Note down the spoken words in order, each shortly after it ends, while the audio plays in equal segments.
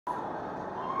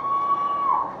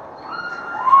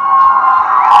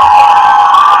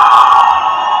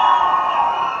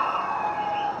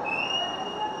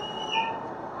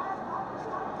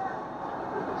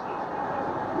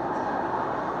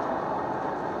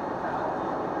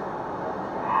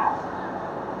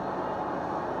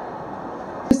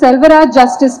Selvaraj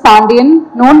Justice Pandian,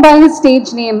 known by his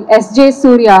stage name S.J.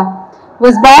 Surya,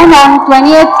 was born on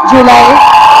 20th July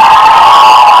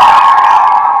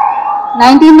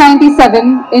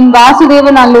 1997 in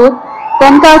Vasudevanallur,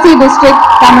 Tenkasi district,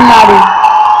 Tamil Nadu.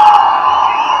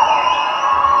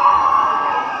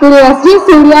 S.J.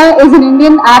 Surya is an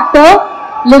Indian actor,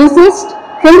 lyricist,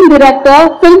 film director,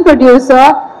 film producer,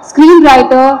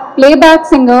 screenwriter, playback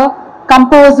singer,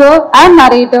 composer and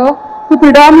narrator who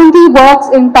predominantly works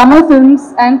in Tamil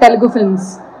films and Telugu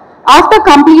films. After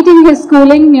completing his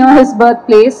schooling near his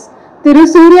birthplace,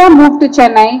 Surya moved to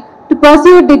Chennai to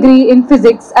pursue a degree in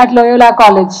physics at Loyola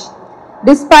College.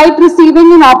 Despite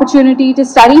receiving an opportunity to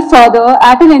study further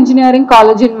at an engineering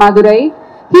college in Madurai,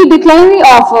 he declined the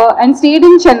offer and stayed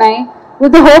in Chennai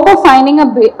with the hope of finding a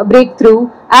breakthrough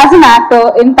as an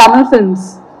actor in Tamil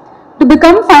films. To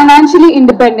become financially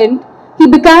independent, he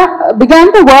began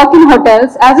to work in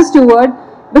hotels as a steward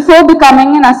before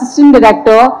becoming an assistant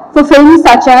director for films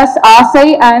such as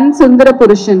Asai and Sundara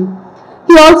Purushan.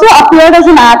 He also appeared as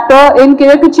an actor in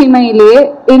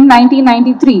Kirakkuchimaile in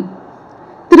 1993.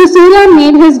 Surya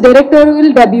made his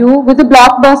directorial debut with the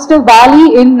blockbuster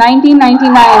Vali in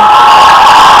 1999.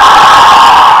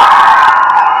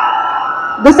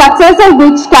 The success of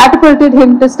which catapulted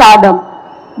him to stardom.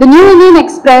 The New Indian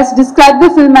Express described the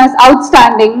film as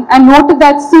outstanding and noted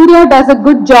that Surya does a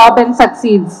good job and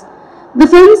succeeds. The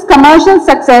film's commercial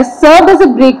success served as a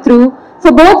breakthrough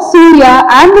for both Surya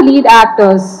and the lead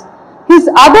actors. His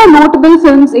other notable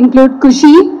films include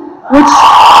Kushi,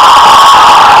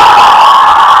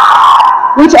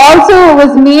 which also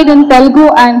was made in Telugu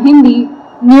and Hindi,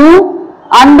 New,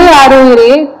 Ande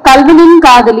Aroyire, Kalvanin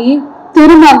Kadali,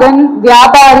 Thirumagan,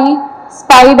 Vyabari,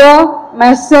 Spider,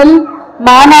 Marcel,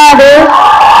 Manade,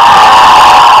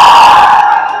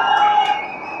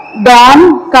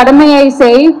 Don, Kadamai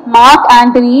Say, Mark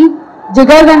Antony,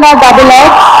 Jigarganda Double X,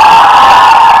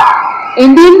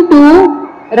 Indian 2,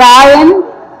 Ryan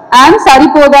and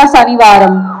Saripoda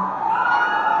Sanivaram.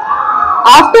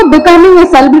 After becoming a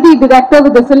celebrity director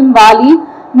with the film Vali,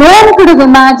 no one could have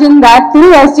imagined that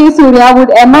S.J. Surya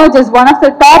would emerge as one of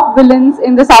the top villains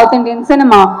in the South Indian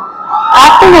cinema,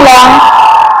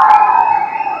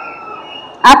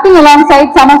 acting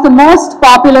alongside some of the most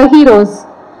popular heroes.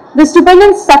 The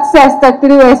stupendous success that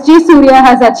S.J. Surya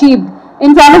has achieved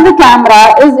in front of the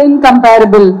camera is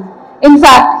incomparable. In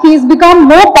fact, he has become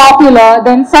more popular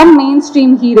than some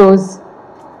mainstream heroes.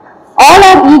 All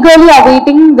are eagerly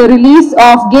awaiting the release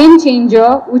of Game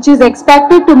Changer, which is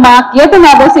expected to mark yet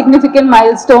another significant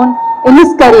milestone in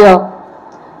his career.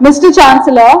 Mr.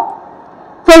 Chancellor,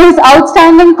 for his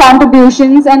outstanding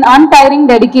contributions and untiring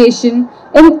dedication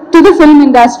to the film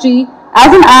industry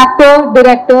as an actor,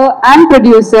 director and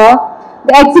producer,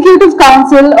 the Executive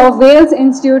Council of Wales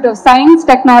Institute of Science,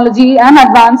 Technology and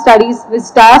Advanced Studies,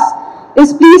 VISTAS,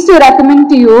 is pleased to recommend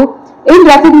to you, in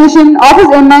recognition of his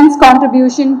immense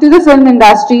contribution to the film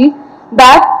industry,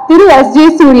 that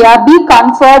S.J. Surya be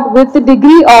conferred with the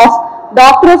degree of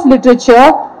Doctor of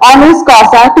Literature honoris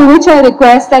causa, to which I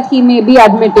request that he may be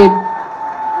admitted.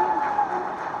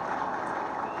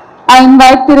 I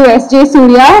invite S.J.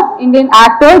 Surya, Indian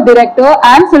actor, director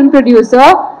and film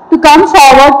producer, to come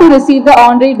forward to receive the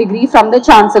honorary degree from the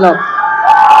Chancellor.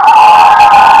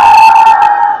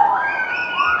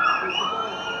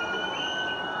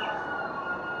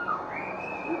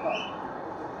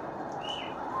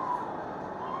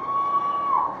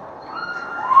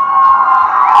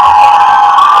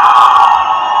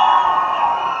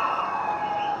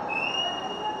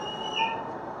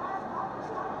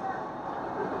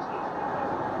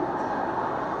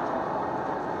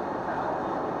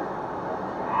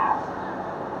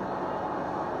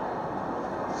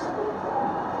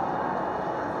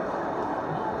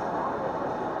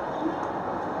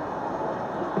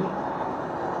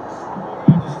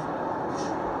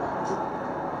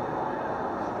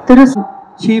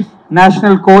 Chief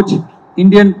National Coach,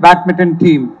 Indian Badminton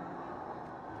Team.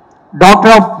 Doctor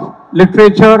of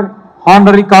Literature,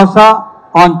 honorary causa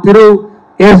on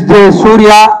S.J.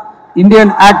 Surya,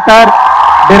 Indian actor,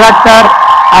 director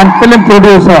and film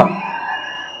producer.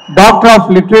 Doctor of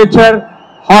Literature,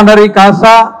 honorary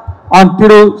causa on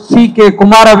C.K.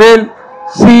 Kumaravel,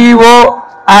 CEO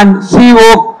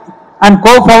and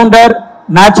co-founder,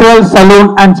 Natural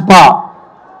Saloon and Spa,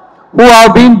 who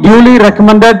have been duly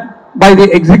recommended by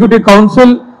the Executive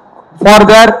Council for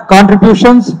their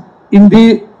contributions in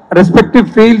the respective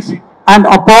fields, and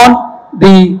upon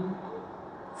the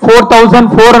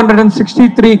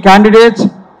 4,463 candidates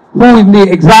who in the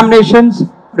examinations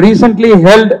recently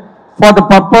held for the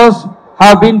purpose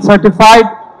have been certified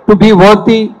to be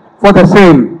worthy for the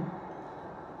same.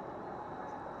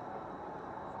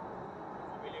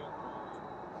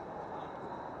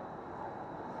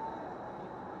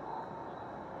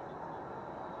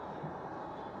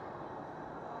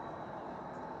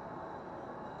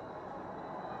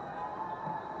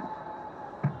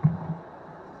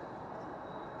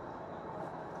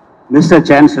 Mr.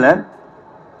 Chancellor,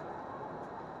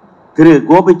 Thiru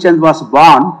Gopichand was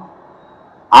born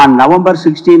on November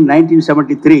 16,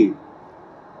 1973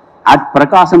 at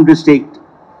Prakasam district,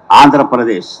 Andhra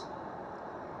Pradesh.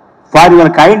 For your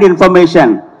kind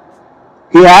information,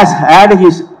 he has had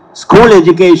his school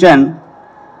education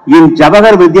in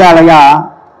Jawahar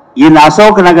Vidyalaya in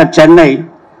Ashok Nagar, Chennai.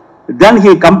 Then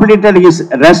he completed his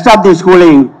rest of the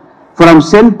schooling from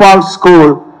St. Paul's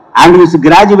School and his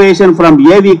graduation from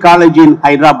AV College in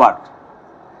Hyderabad.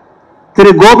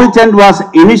 Thiru Gopichand was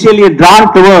initially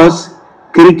drawn towards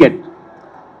cricket,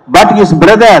 but his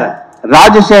brother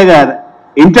Rajashekar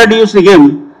introduced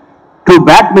him to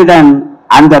badminton,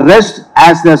 and the rest,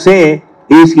 as they say,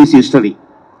 is his history.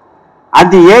 At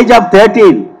the age of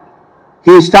 13,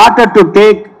 he started to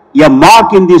take a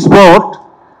mark in the sport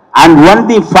and won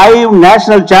the 5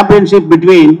 national championships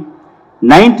between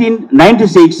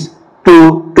 1996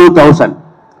 to 2000.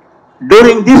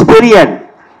 During this period,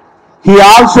 he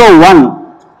also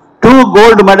won 2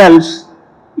 gold medals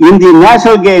in the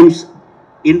national games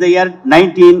in the year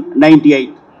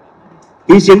 1998.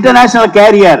 His international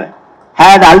career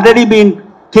had already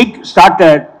been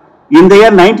kick-started in the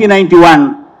year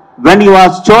 1991 when he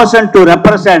was chosen to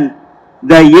represent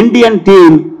the Indian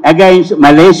team against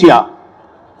Malaysia.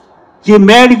 He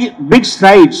made big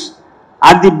strides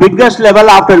at the biggest level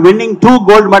after winning 2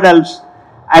 gold medals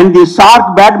and the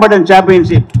SHARE Badminton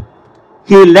Championship.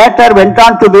 He later went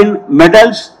on to win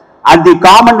medals at the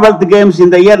Commonwealth Games in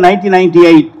the year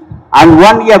 1998 and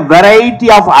won a variety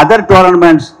of other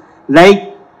tournaments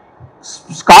like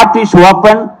Scottish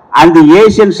Open and the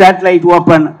Asian Satellite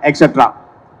Open, etc.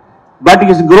 But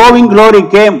his growing glory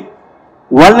came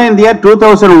only in the year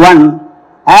 2001,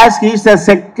 as he is the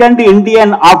second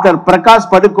Indian after Prakash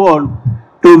Padukone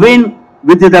to win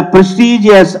with the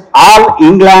prestigious All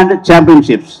England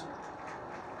Championships.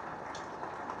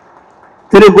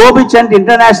 Thiru Gopichand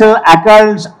international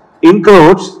accolades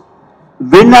includes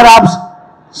winner of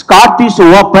Scottish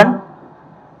Open,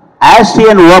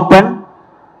 Austrian Open,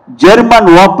 German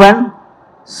Open,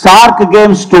 SHARE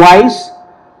Games twice,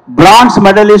 bronze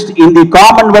medalist in the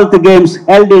Commonwealth Games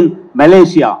held in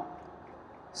Malaysia,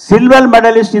 silver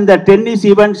medalist in the tennis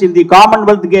events in the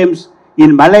Commonwealth Games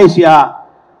in Malaysia,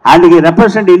 and he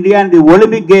represented India in the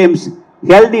Olympic Games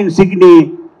held in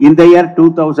Sydney in the year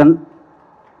 2000.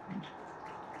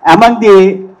 Among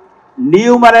the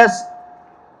numerous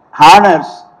honors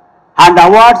and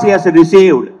awards he has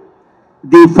received,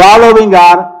 the following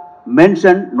are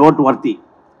mentioned noteworthy.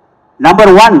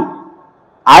 Number 1,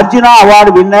 Arjuna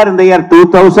Award winner in the year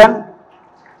 2000.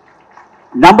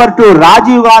 Number 2,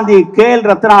 Rajiv Gandhi Khel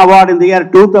Ratna Award in the year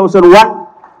 2001.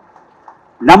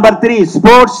 Number 3,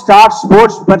 Sports Star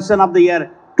Sportsperson of the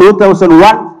year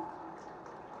 2001.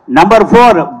 Number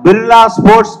 4, Birla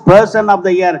Sports Person of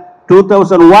the year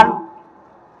 2001.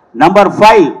 Number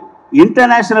 5,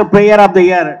 International Player of the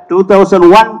year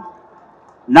 2001.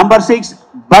 Number 6,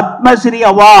 Padma Shri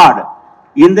Award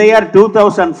in the year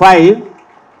 2005.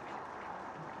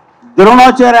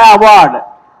 Dronacharya Award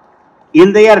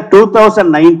in the year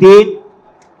 2019.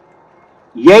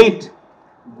 8,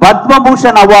 Padma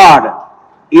Bhushan Award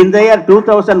in the year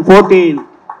 2014.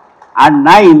 And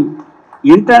 9,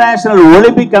 International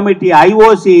Olympic Committee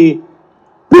IOC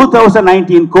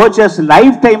 2019 Coaches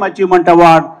Lifetime Achievement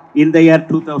Award in the year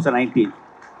 2019.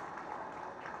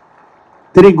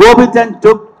 Thiru Gopichand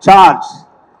took charge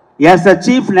as the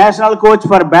Chief National Coach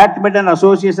for Badminton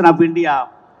Association of India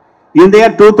in the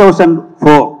year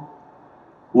 2004.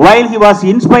 While he was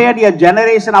inspired a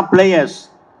generation of players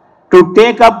to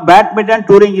take up badminton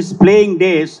during his playing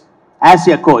days as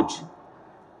a coach,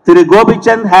 Thiru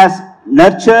Gopichand has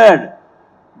nurtured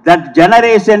that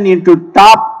generation into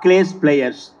top class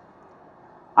players.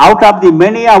 Out of the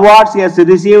many awards he has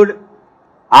received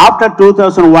after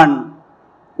 2001,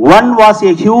 one was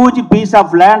a huge piece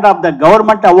of land of the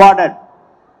government awarded.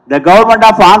 The government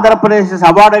of Andhra Pradesh has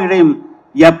awarded him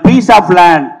a piece of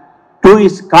land to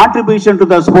his contribution to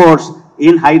the sports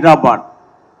in Hyderabad.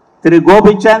 Thiru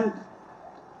Gopichand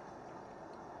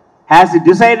has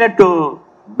decided to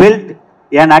build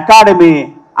an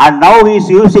academy, and now he is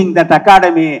using that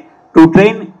academy to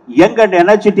train young and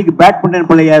energetic badminton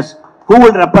players who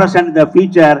will represent the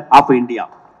future of India.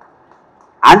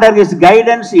 Under his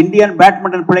guidance, Indian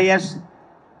badminton players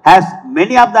has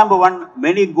many of them won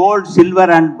many gold,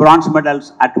 silver and bronze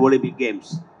medals at Olympic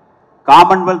Games,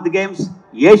 Commonwealth Games,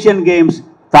 Asian Games,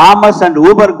 Thomas and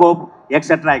Uber Gop,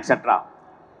 etc., etc.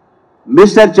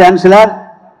 Mr. Chancellor,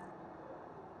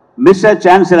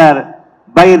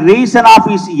 by reason of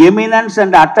his eminence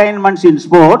and attainments in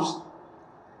sports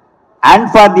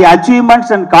and for the achievements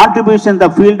and contributions in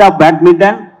the field of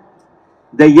badminton,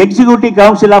 the Executive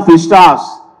Council of ISTAS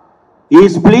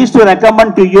is pleased to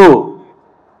recommend to you,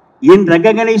 in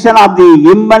recognition of the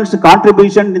immense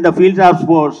contribution in the field of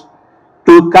sports,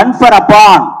 to confer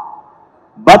upon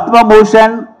Padma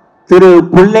Bhushan Thiru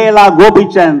Pullela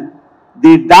Gopichan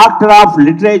the Doctor of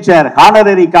Literature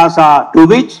honorary causa, to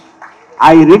which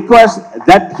I request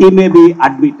that he may be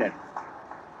admitted.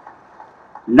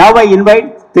 Now I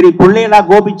invite Thiru Pullela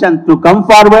Gopichan to come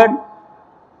forward,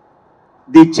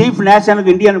 the Chief National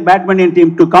Indian Badminton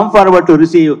Team to come forward to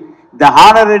receive the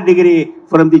honorary degree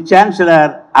from the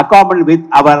Chancellor, accompanied with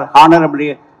our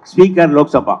Honorable Speaker Lok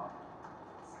Sabha.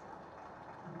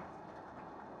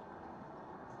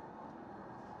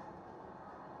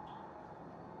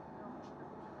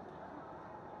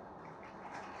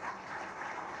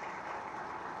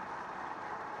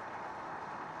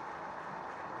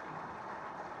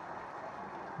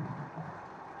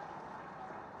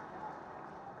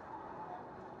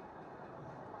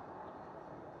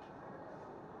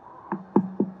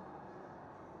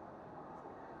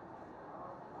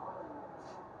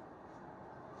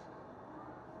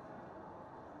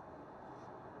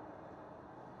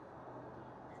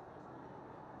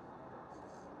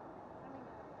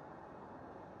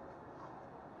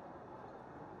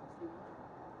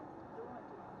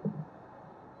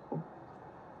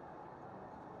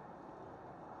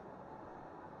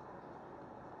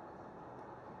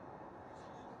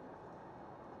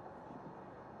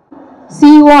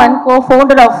 CEO and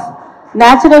co-founder of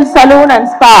Natural Saloon and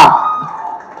Spa.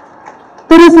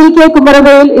 Thiru C.K.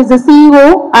 Kumaravel is the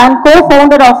CEO and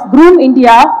co-founder of Groom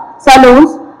India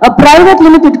Saloons, a private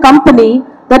limited company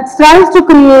that strives to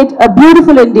create a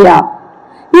beautiful India.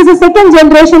 He is a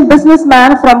second-generation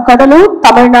businessman from Kadalur,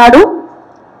 Tamil Nadu.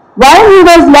 While he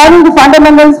was learning the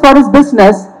fundamentals for his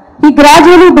business, he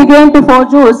gradually began to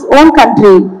forge his own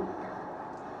country.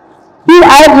 He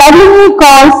lovingly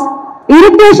calls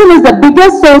irritation is the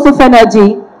biggest source of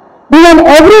energy. Behind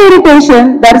every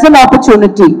irritation, there is an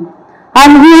opportunity. And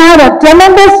he had a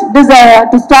tremendous desire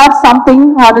to start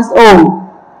something on his own.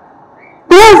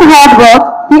 Through his hard work,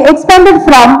 he expanded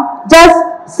from just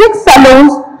 6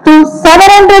 saloons to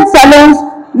 700 saloons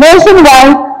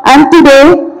nationwide, and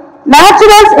today,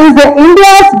 Naturals is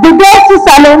India's biggest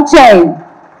salon chain.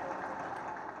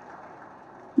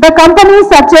 The companies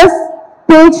such as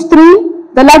Page 3,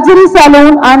 the luxury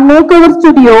salon and makeover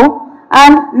studio,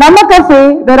 and Nama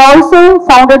Cafe were also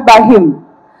founded by him.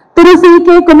 Thiru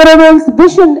C.K. Kumaravel's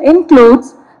vision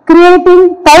includes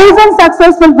creating 1,000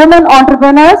 successful women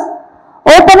entrepreneurs,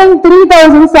 opening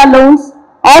 3,000 salons,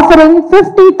 offering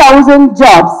 50,000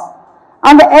 jobs,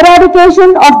 and the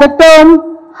eradication of the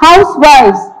term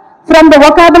housewives from the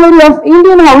vocabulary of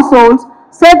Indian households,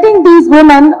 setting these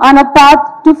women on a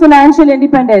path to financial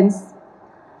independence.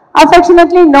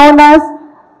 Affectionately known as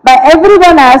by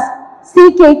everyone as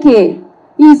CKK.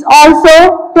 He is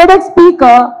also TEDx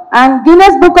speaker and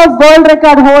Guinness Book of World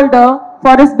Record holder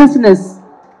for his business.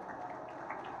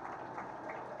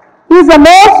 He is the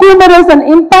most humorous and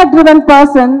impact-driven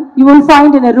person you will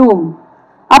find in a room.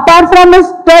 Apart from his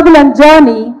turbulent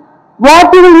journey,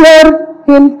 what you will hear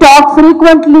him talk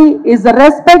frequently is the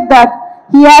respect that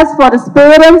he has for his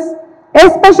parents,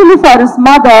 especially for his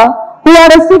mother, who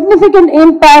had a significant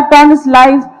impact on his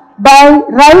life by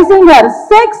raising her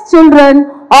 6 children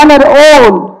on her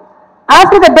own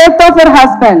after the death of her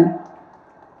husband.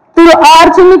 Through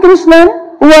R. Chini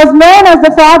Krishnan, who was known as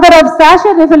the father of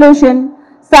sachet revolution,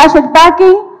 sachet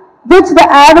packing, which the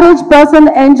average person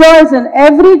enjoys in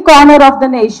every corner of the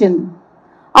nation.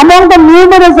 Among the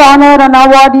numerous honor and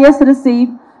award he has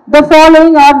received, the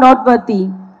following are noteworthy.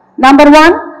 Number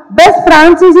 1, Best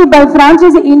Franchisee by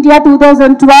Franchisee India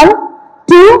 2012.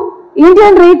 2,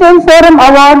 Indian Retail Forum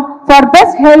Award for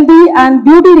Best Healthy and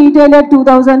Beauty Retailer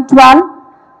 2012.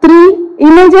 3,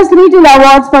 Images Retail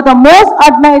Awards for the Most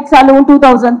Admired Salon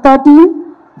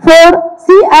 2013. 4,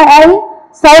 CII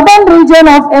Southern Region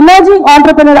of Emerging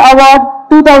Entrepreneur Award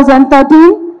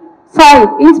 2013.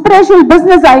 5, Inspirational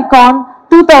Business Icon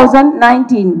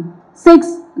 2019. 6,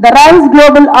 the Rise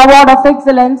Global Award of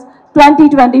Excellence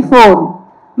 2024.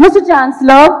 Mr.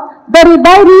 Chancellor, by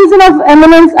reason of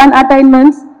eminence and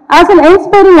attainments, as an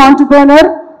inspiring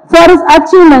entrepreneur for his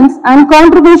achievements and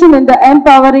contribution in the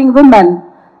empowering women,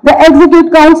 the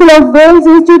Executive Council of Wales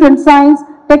Institute in Science,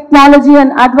 Technology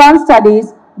and Advanced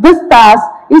Studies, VISTAS,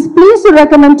 is pleased to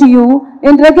recommend to you,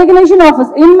 in recognition of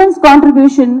his immense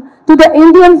contribution to the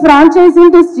Indian franchise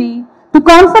industry, to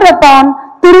confer upon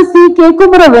Thiru C.K.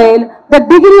 Kumaravel the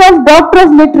degree of Doctor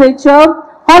of Literature,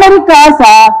 honoris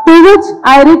causa, to which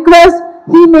I request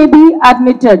he may be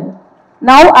admitted.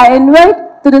 Now I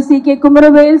invite Thiru C.K.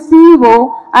 Kumaravel,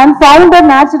 CEO and founder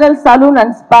Natural Saloon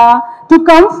and Spa, to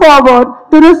come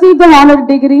forward to receive the honorary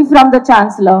degree from the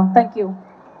Chancellor. Thank you.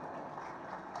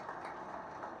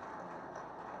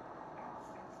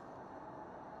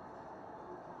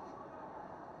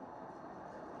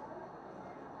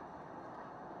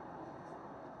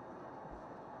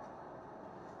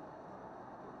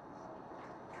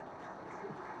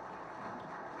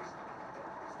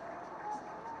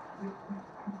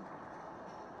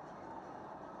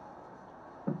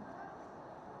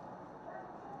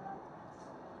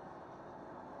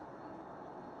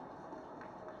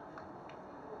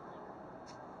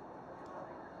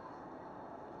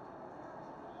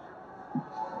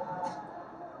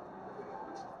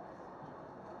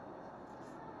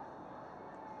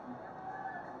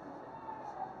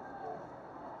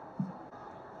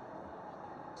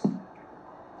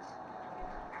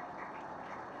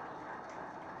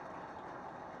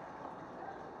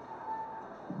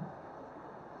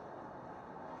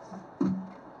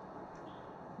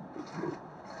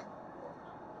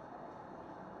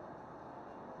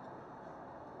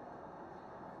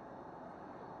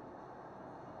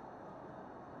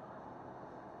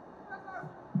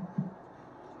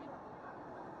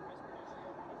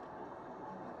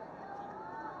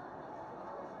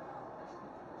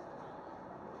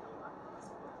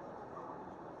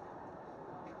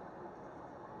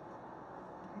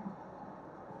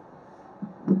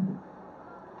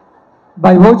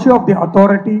 By virtue of the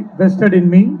authority vested in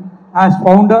me as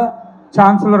founder,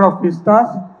 Chancellor of Vistas,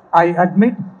 I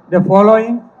admit the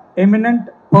following eminent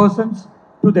persons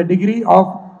to the degree of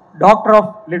Doctor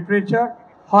of Literature,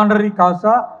 Honorary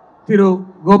Causa, Thiru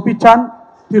Gopichand,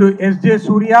 Thiru S.J.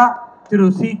 Surya,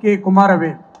 Thiru C.K.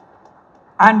 Kumaravel.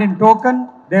 And in token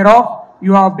thereof,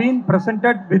 you have been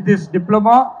presented with this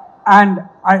diploma, and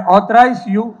I authorize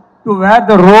you to wear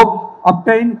the robe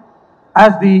obtained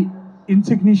as the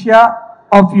insignia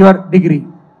of your degree.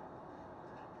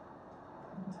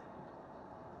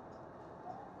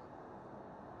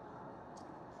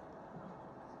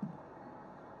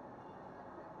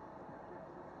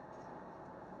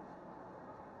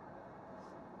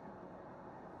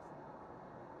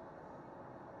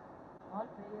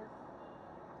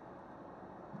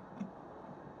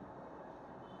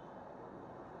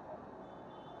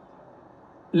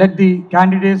 Let the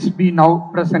candidates be now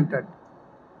presented.